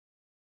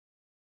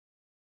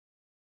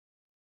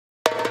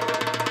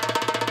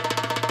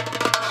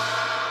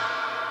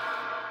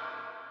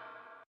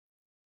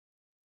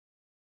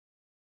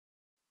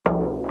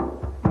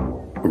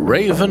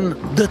Raven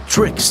the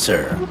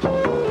Trickster.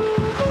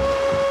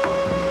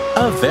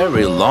 A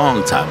very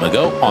long time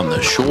ago, on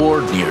the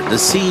shore near the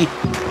sea,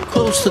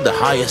 close to the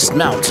highest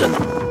mountain,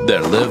 there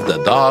lived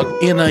a dog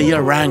in a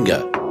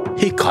yaranga.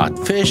 He caught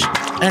fish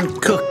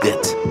and cooked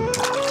it.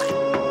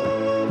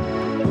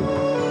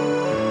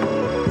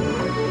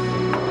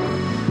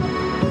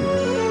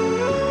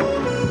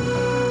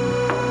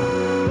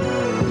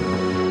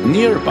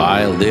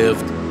 Nearby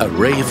lived a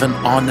raven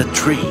on a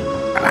tree,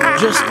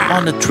 just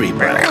on a tree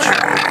branch.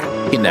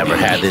 He never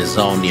had his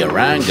own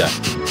yaranga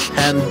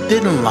and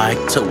didn't like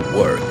to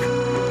work.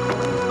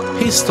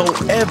 He stole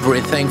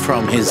everything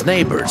from his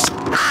neighbors.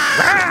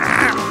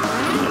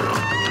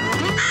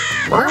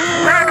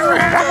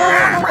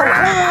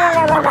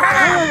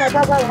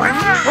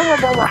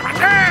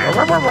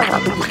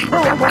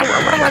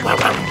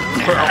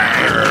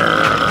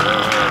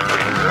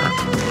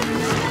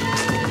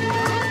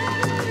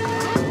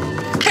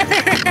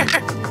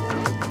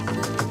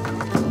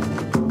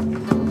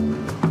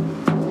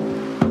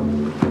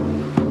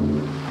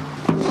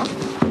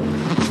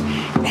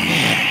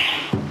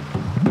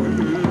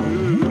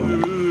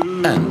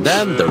 And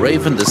then the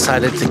raven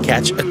decided to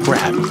catch a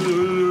crab.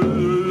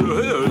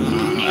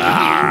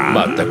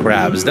 But the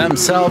crabs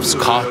themselves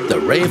caught the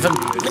raven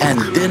and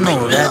didn't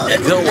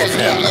let go of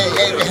him.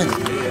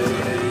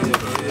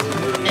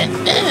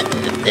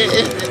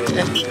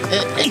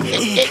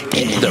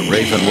 The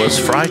raven was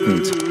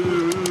frightened.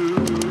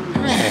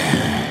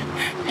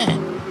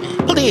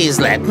 Please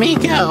let me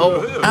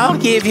go. I'll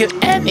give you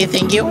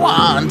anything you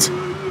want.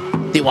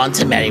 Do you want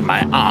to marry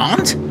my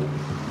aunt?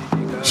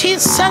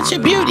 She's such a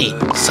beauty,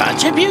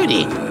 such a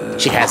beauty.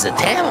 She has a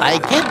tail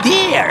like a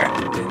deer.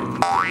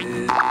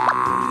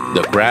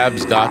 The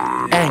crabs got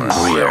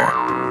angrier.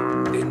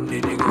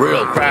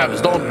 Real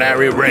crabs don't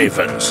marry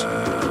ravens.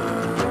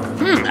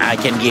 I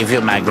can give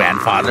you my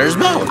grandfather's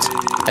boat.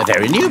 A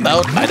very new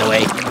boat, by the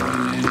way.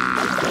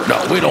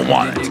 No, we don't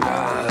want it.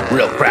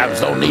 Real crabs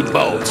don't need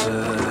boats.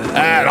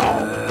 At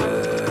all.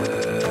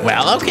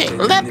 Well, okay,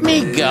 let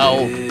me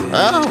go.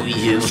 Oh,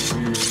 you.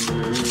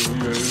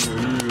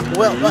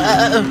 Well,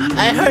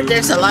 I heard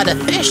there's a lot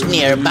of fish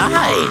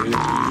nearby.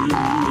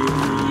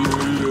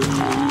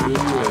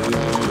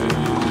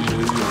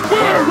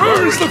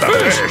 Where is the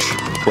fish?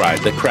 Cried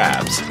the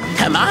crabs.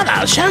 Come on,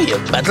 I'll show you,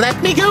 but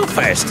let me go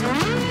first.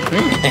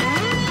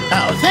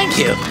 Oh, thank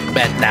you,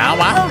 but now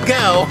I'll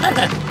go.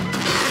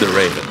 The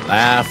raven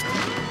laughed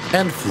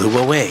and flew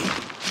away,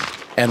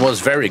 and was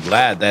very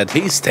glad that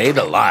he stayed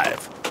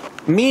alive.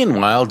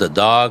 Meanwhile, the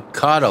dog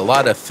caught a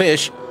lot of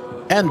fish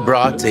and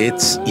brought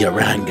its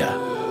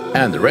yaranga,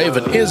 and the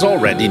raven is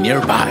already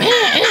nearby.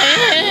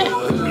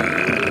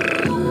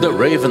 The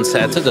raven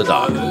said to the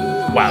dog,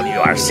 "While you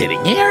are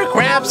sitting here,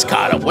 crabs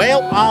caught a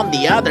whale on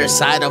the other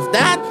side of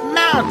that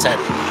mountain.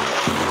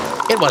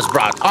 It was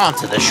brought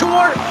onto the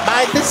shore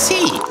by the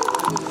sea.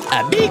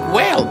 A big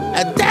whale,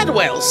 a dead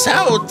whale,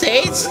 so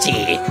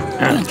tasty.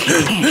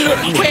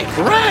 Quick,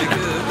 run!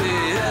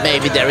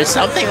 Maybe there is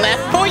something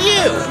left for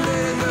you."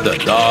 The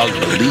dog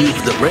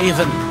believed the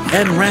raven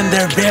and ran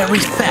there very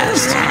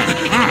fast.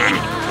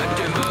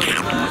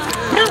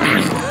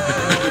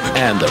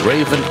 And the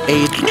raven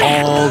ate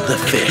all the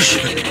fish.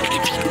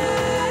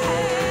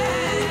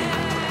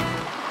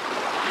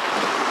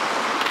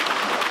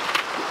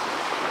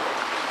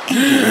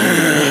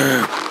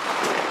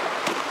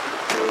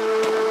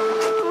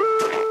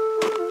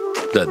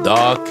 The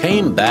dog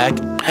came back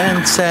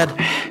and said,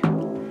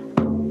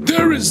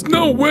 "There is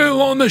no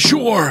whale on the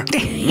shore."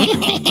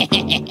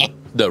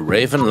 The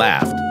raven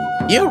laughed.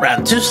 "You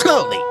run too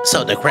slowly,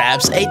 so the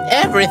crabs ate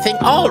everything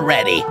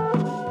already.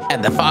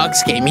 And the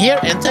fox came here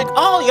and took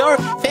all your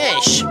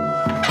fish."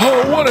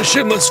 Oh, what a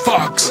shameless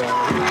fox!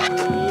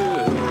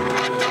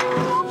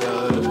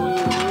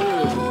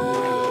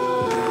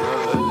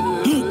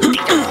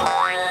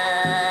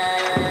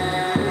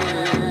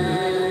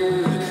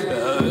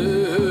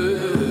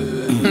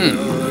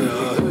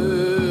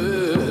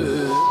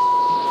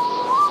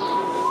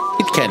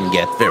 It can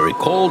get very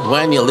cold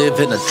when you live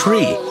in a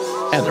tree,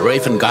 and the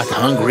raven got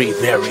hungry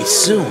very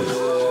soon.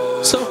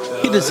 So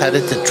he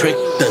decided to trick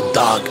the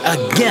dog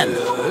again.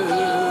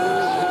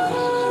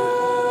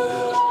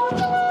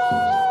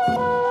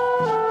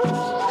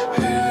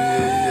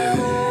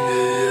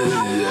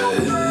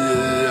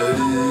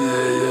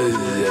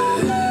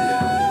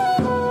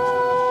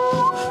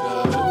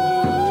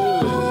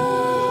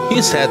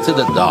 He said to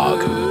the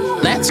dog,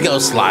 "Let's go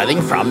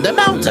sliding from the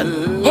mountain."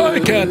 "I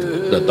can't,"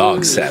 the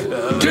dog said.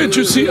 "Can't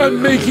you see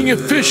I'm making a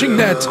fishing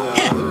net?"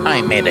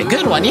 "I made a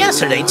good one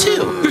yesterday,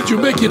 too." "Did you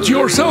make it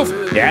yourself?"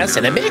 "Yes,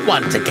 and a big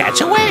one to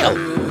catch a whale."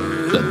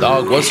 The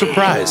dog was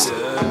surprised.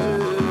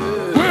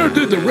 "Where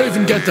did the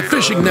raven get the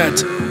fishing net?"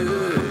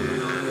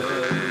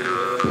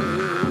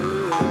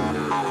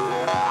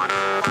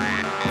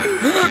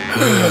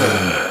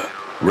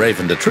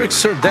 Raven the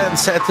Trickster then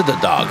said to the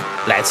dog,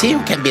 "Let's see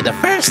who can be the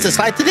first to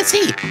slide to the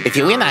sea. If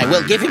you win, I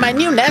will give you my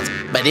new net,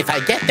 but if I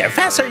get there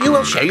faster, you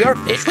will share your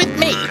fish with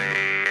me."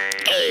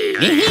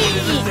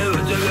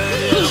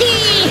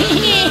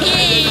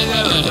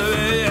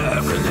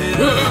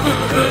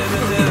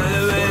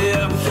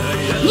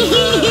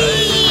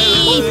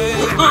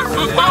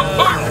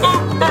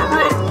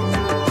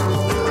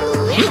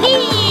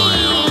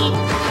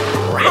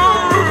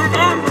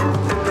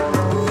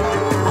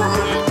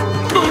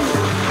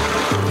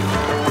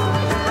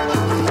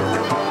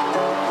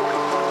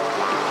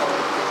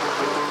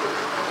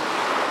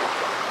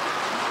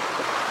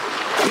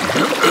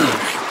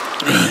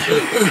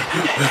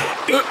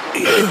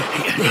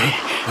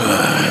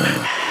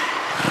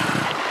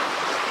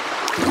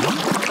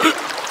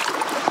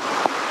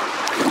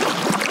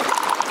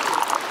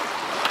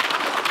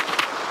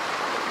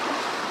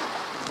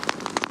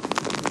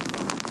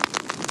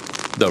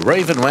 The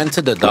raven went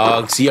to the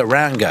dog's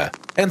yaranga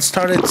and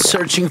started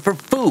searching for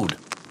food.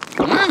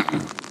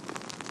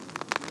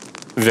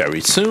 Very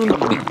soon,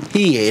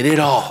 he ate it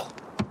all.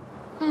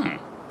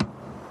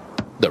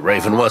 The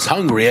raven was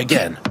hungry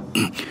again.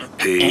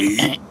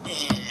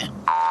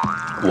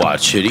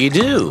 What should he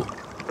do?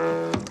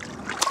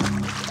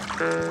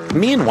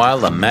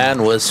 Meanwhile, a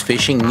man was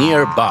fishing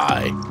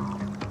nearby.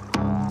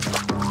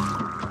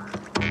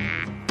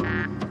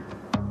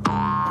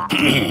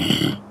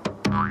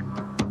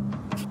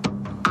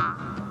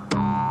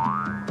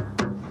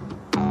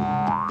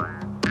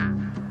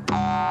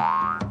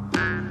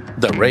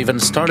 The raven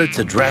started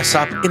to dress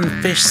up in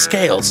fish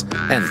scales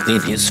and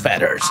clean his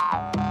feathers.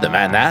 The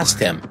man asked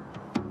him,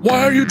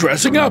 "Why are you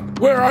dressing up?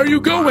 Where are you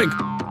going?"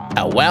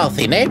 A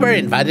wealthy neighbor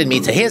invited me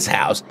to his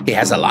house. He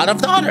has a lot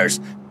of daughters.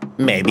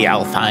 Maybe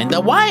I'll find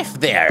a wife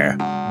there.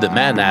 The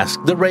man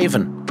asked the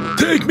raven,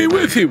 "Take me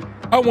with you.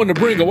 I want to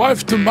bring a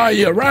wife to my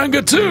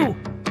yaranga too."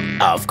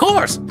 Of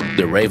course,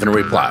 the raven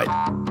replied.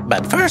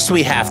 but first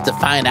we have to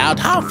find out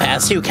how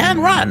fast you can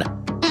run.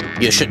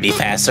 You should be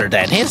faster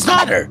than his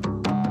daughter.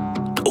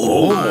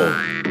 Oh!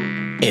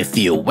 If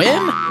you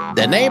win,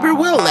 the neighbor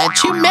will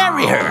let you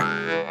marry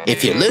her.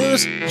 If you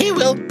lose, he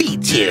will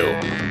beat you.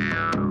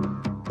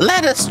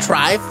 Let us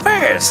try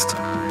first.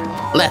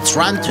 Let's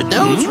run to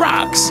those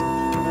rocks.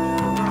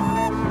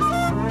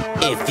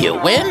 If you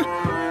win,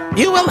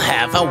 you will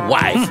have a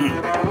wife.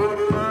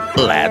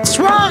 Let's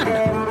run.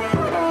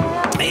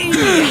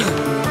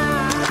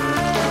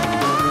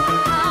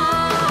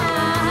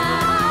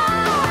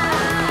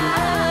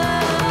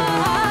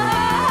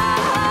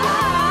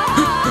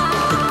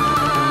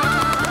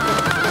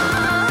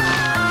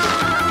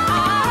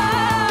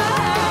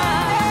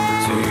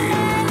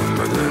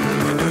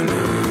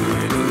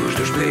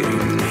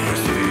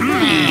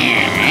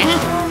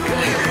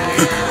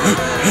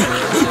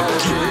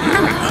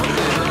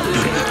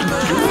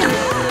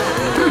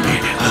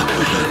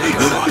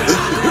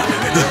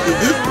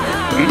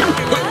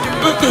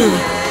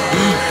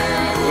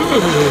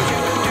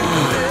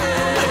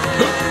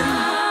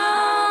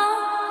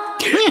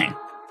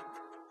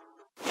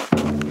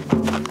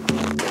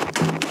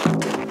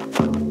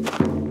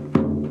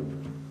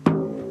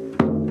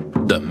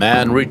 The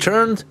man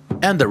returned,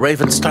 and the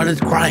raven started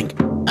crying.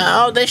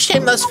 Oh, the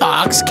shameless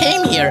fox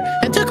came here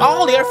and took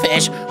all your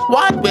fish.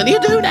 What will you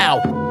do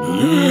now?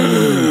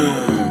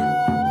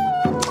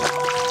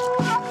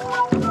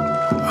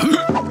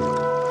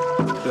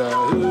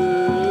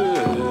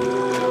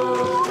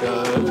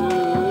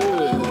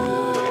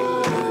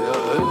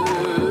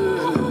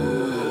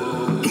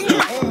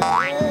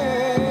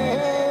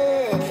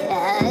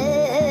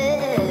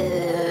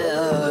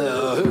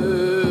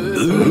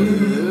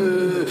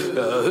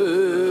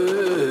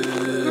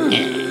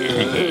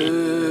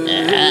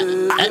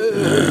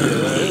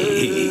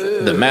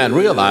 The man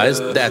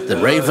realized that the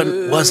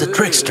raven was a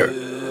trickster.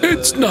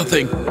 "It's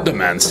nothing," the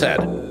man said.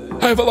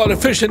 "I have a lot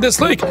of fish in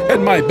this lake,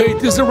 and my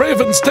bait is a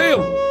raven's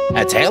tail."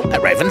 A tail? A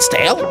raven's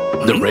tail?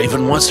 The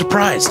raven was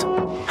surprised.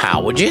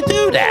 How would you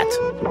do that?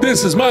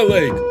 "This is my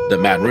lake," The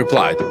man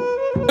replied.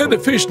 "and the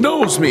fish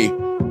knows me.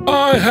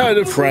 I had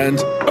a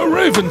friend, a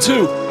raven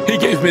too. He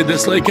gave me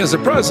this lake as a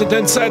present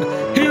and said,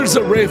 'Here's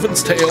a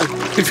raven's tail.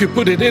 If you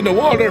put it in the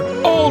water,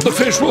 all the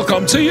fish will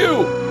come to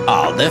you.'"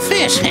 All the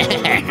fish.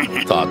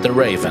 Thought the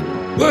raven.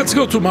 "Let's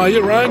go to my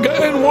yaranga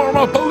and warm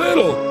up a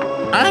little."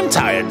 I'm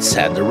tired,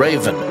 said the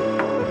raven.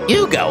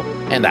 You go,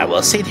 and I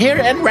will sit here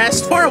and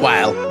rest for a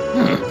while.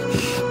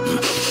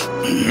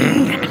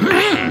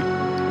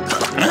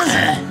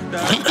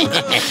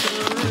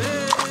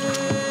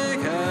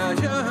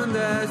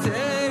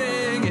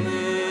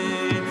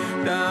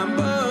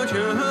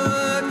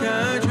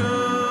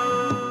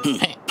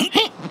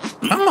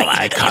 Oh,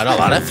 I caught a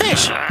lot of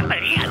fish,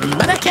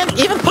 but I can't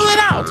even pull it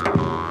out.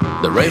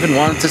 The raven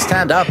wanted to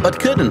stand up but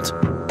couldn't.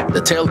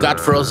 The tail got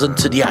frozen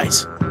to the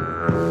ice.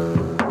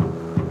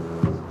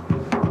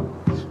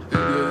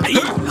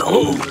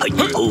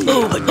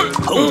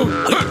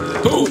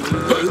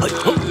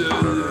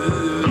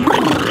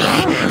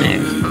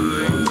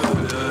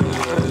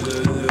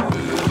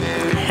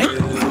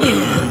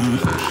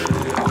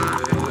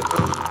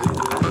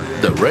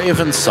 The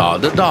raven saw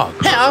the dog.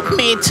 Help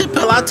me to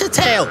pull out the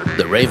tail.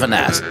 The raven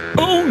asked.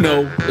 "Oh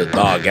no," The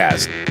dog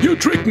asked. "you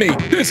tricked me.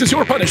 This is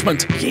your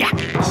punishment."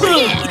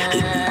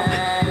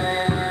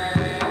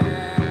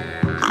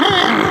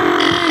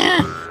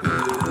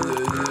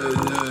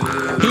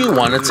 He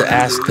wanted to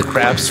ask the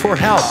crabs for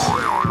help,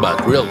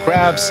 but real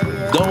crabs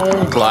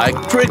don't like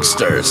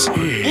tricksters.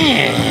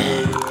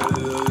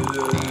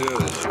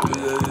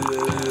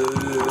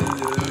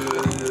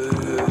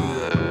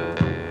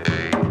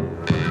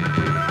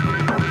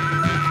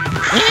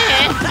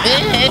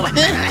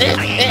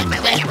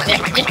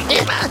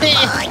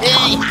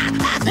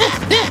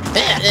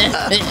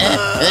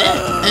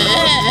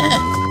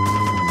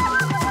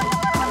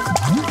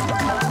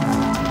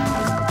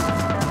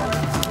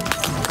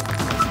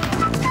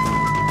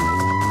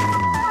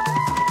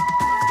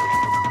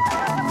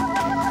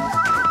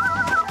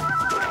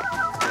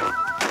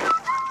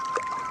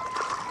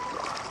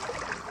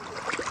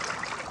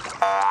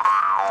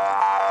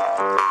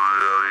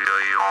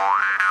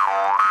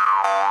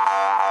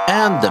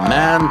 And the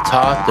man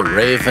taught the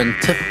raven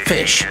to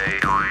fish.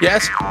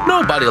 Yes,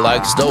 nobody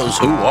likes those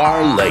who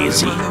are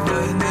lazy.